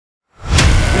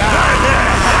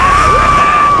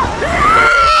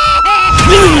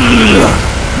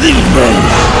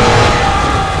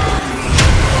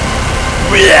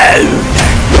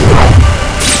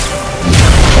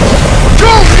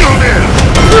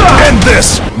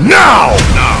this now!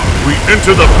 Now, we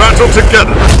enter the battle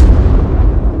together!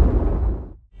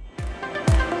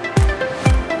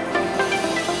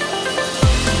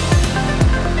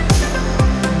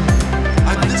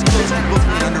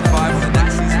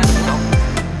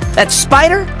 That's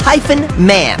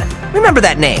Spider-Man. Remember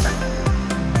that name.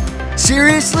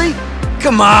 Seriously?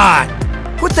 Come on!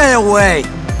 Put that away!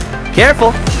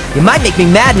 Careful. You might make me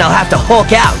mad and I'll have to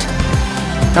Hulk out.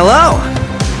 Hello?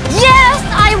 Yes,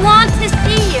 I want to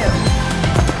see you!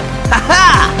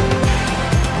 Ha-ha!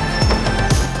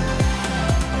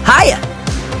 Hiya!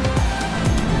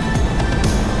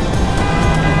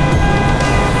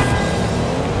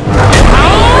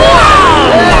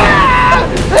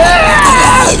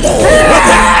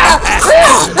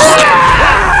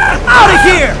 Out of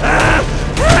here!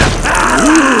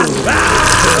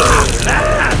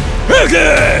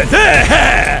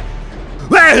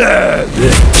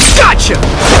 Gotcha!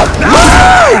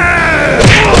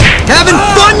 Having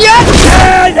fun yet?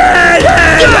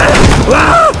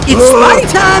 It's Spidey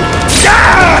time!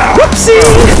 Whoopsie!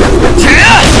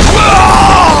 Yeah!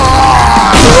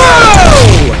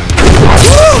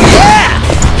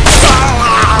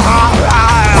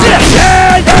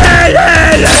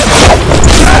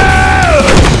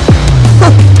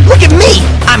 Look at me!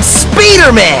 I'm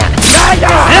Spiderman!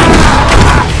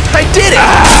 I did it!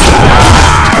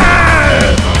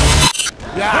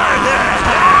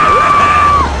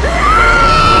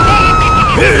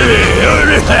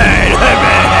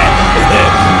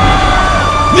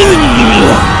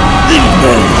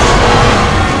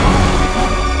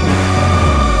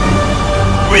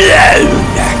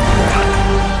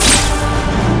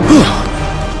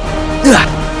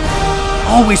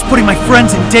 Always putting my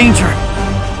friends in danger.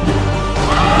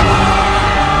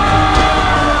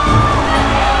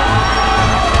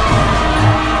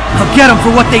 I'll get them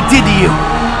for what they did to you.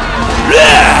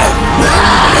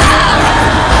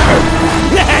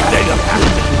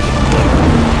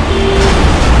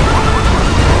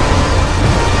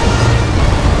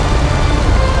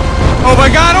 Oh my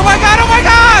god, oh my god, oh my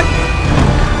god!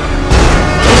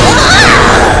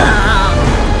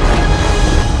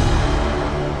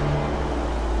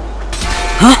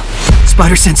 Huh?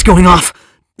 Spider sense going off.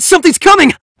 Something's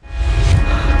coming!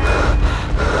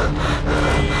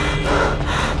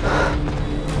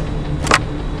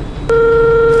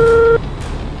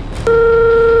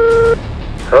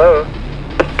 Hello?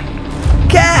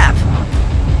 Cap!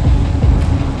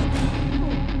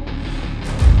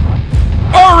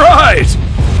 All right!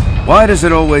 Why does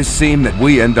it always seem that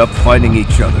we end up fighting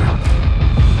each other?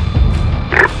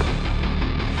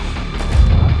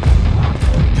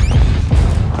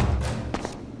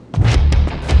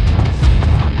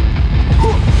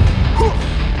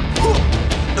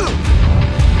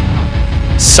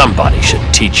 Somebody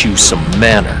should teach you some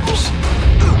manners.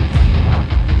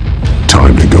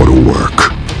 Time to go to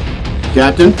work.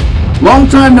 Captain, long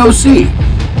time no see.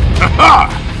 Ha-ha!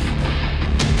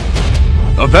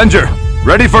 Avenger,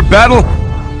 ready for battle?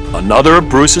 Another of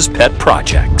Bruce's pet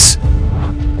projects.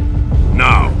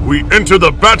 Now, we enter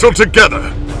the battle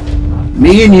together!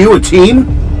 Me and you a team?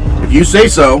 If you say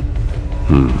so.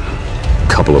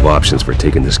 Couple of options for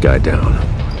taking this guy down.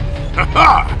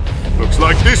 Ha-ha! Looks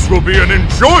like this will be an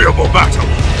enjoyable battle!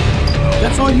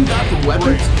 That's all you got for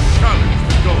weapons?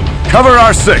 Cover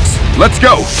R6. Let's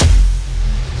go.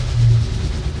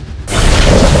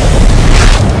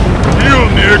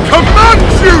 JulioNIB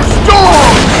commands you,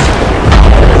 storms!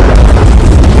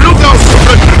 Wilt thou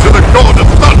surrender to the god of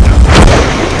thunder?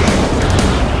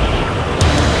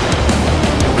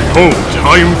 Behold,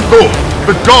 I am Thor,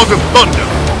 the god of thunder,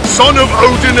 son of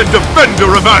Odin and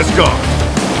defender of Asgard.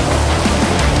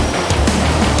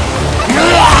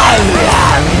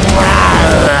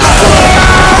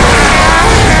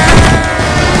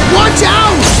 Watch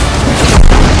out!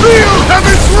 Feel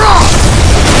heaven's wrath!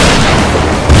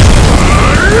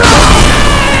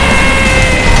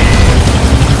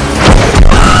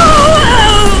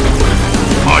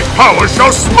 My power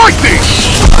shall smite thee!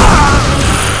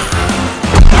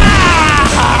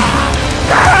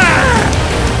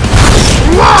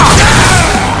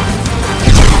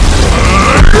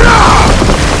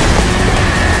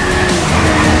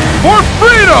 For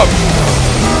freedom!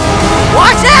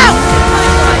 Watch out!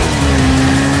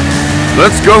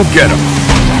 Let's go get him.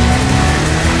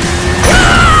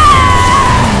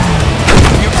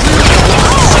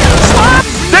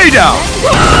 Stay down!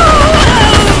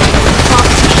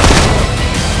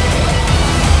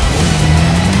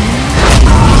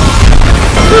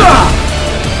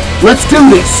 Let's do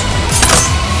this!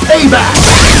 Payback!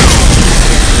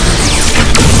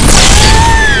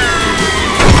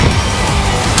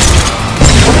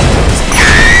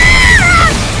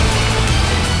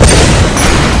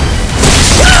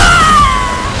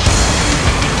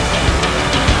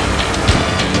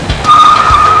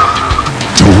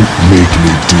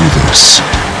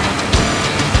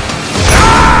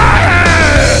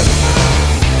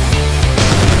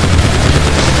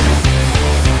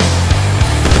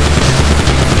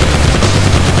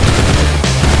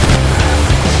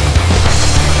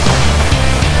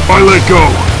 go!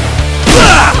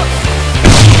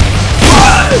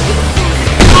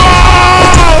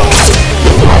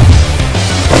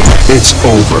 It's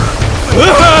over.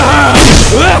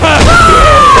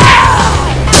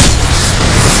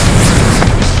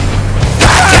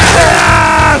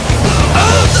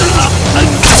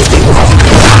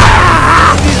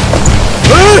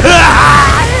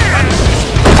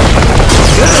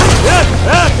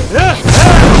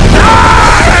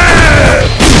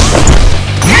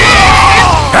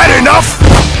 Had enough?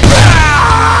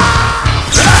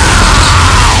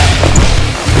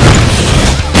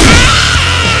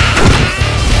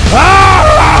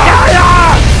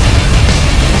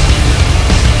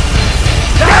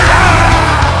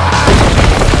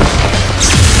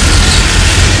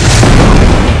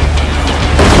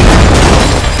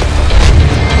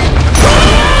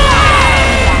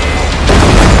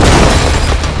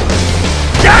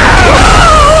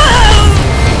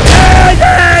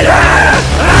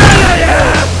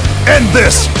 End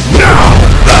this now!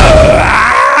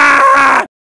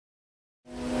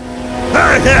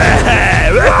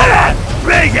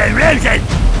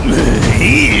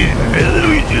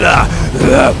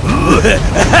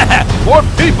 For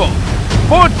people,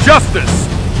 for justice,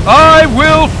 I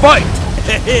will fight!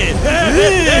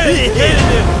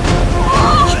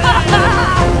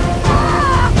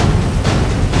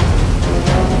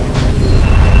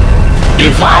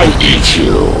 If I eat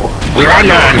you, will I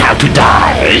learn how to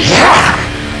die?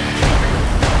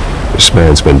 This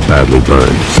man's been badly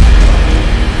burned.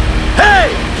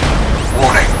 Hey!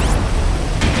 Warning.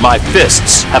 My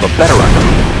fists have a better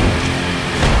understanding.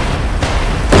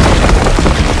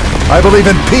 I believe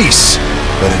in peace,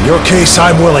 but in your case,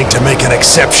 I'm willing to make an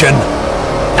exception.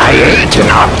 I ate an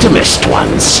optimist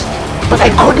once, but I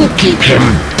couldn't keep him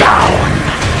down.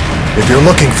 If you're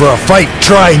looking for a fight,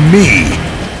 try me.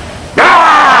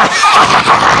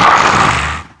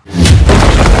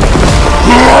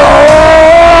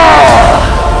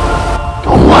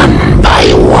 One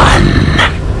by one.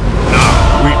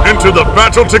 Now, we enter the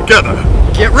battle together.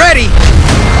 Get ready!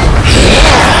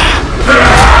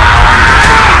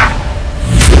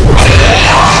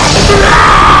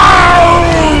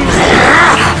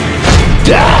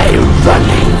 Die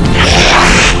running.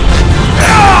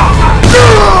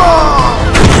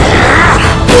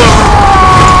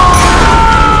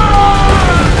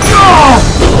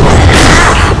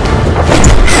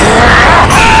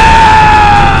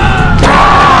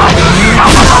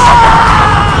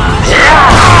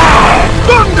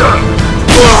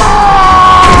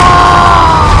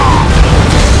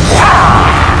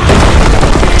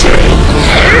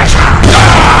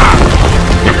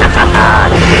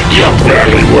 You're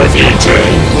barely worth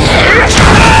eating.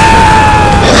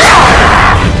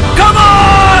 Come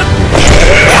on!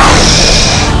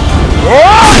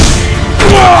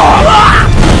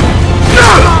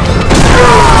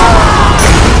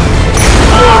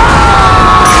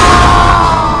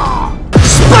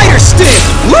 Spider stick!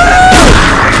 Woo!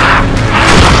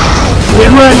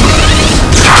 Run!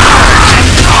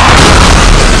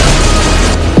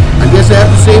 I guess I have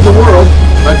to save the world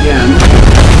again.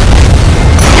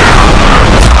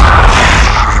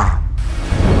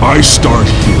 I start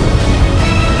here.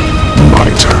 My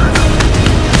turn.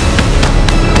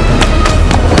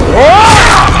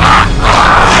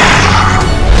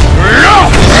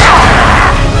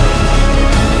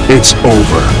 It's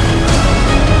over.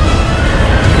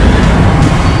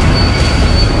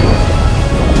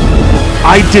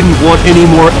 I didn't want any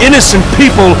more innocent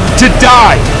people to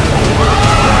die!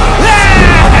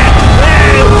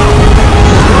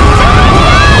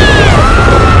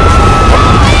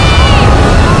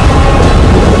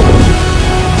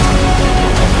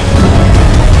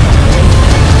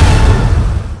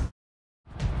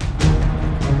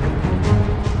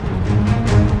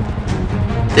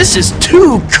 This is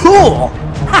too cool!